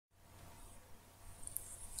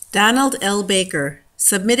Donald L. Baker,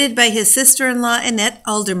 submitted by his sister-in-law Annette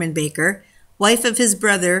Alderman Baker, wife of his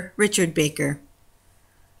brother Richard Baker.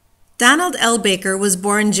 Donald L. Baker was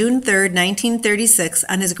born June 3, 1936,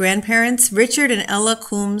 on his grandparents' Richard and Ella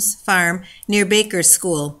Coombs farm near Baker's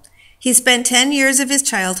School. He spent 10 years of his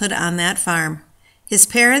childhood on that farm. His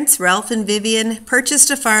parents, Ralph and Vivian,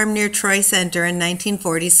 purchased a farm near Troy Center in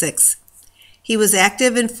 1946. He was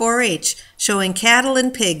active in 4-H, showing cattle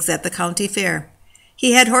and pigs at the county fair.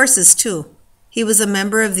 He had horses, too. He was a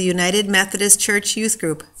member of the United Methodist Church Youth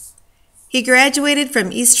Group. He graduated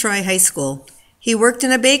from East Troy High School. He worked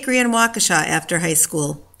in a bakery in Waukesha after high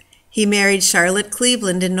school. He married Charlotte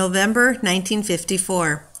Cleveland in November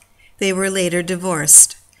 1954. They were later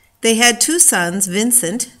divorced. They had 2 sons,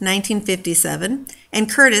 Vincent, 1957, and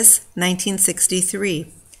Curtis,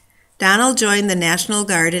 1963. Donald joined the National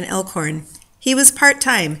Guard in Elkhorn. He was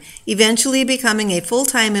part-time, eventually becoming a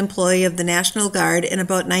full-time employee of the National Guard in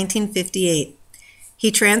about 1958.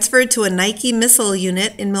 He transferred to a Nike missile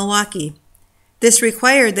unit in Milwaukee. This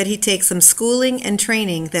required that he take some schooling and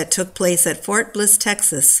training that took place at Fort Bliss,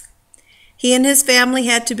 Texas. He and his family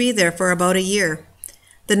had to be there for about a year.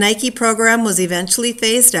 The Nike program was eventually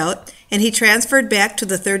phased out, and he transferred back to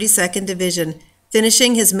the 32nd Division,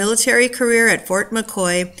 finishing his military career at Fort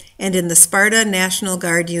McCoy and in the Sparta National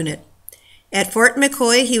Guard unit. At Fort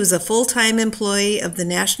McCoy, he was a full-time employee of the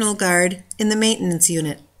National Guard in the maintenance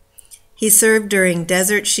unit. He served during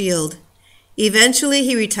Desert Shield. Eventually,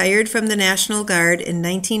 he retired from the National Guard in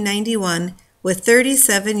 1991 with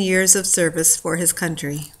 37 years of service for his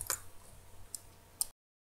country.